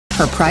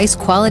For price,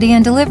 quality,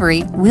 and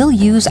delivery, we'll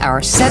use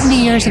our 70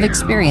 years of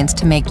experience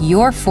to make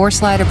your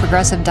 4-slider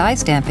progressive die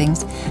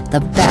stampings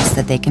the best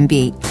that they can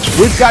be.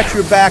 We've got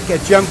your back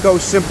at Gemco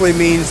simply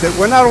means that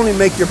we'll not only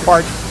make your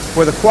part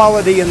for the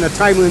quality and the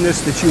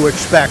timeliness that you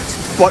expect,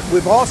 but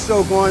we've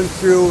also gone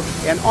through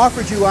and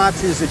offered you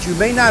options that you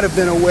may not have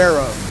been aware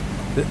of.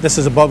 This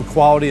is above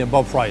quality and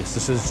above price.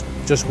 This is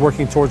just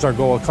working towards our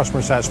goal of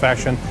customer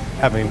satisfaction,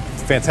 having a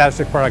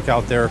fantastic product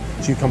out there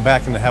so you come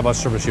back and have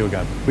us service you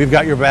again. We've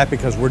got your back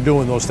because we're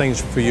doing those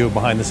things for you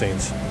behind the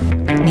scenes.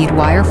 Need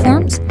wire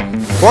forms?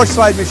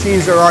 4-slide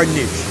machines are our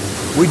niche.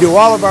 We do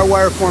all of our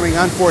wire forming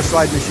on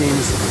 4-slide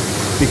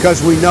machines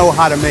because we know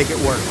how to make it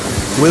work.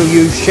 We'll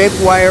use shaped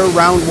wire,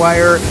 round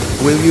wire,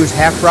 we'll use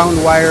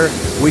half-round wire,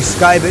 we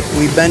skive it,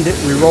 we bend it,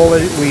 we roll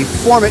it, we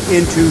form it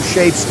into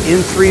shapes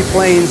in 3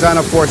 planes on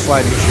a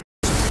 4-slide machine.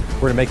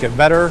 We're going to make it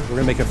better, we're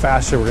going to make it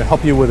faster, we're going to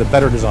help you with a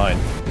better design.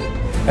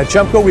 At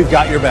Gemco, we've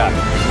got your back.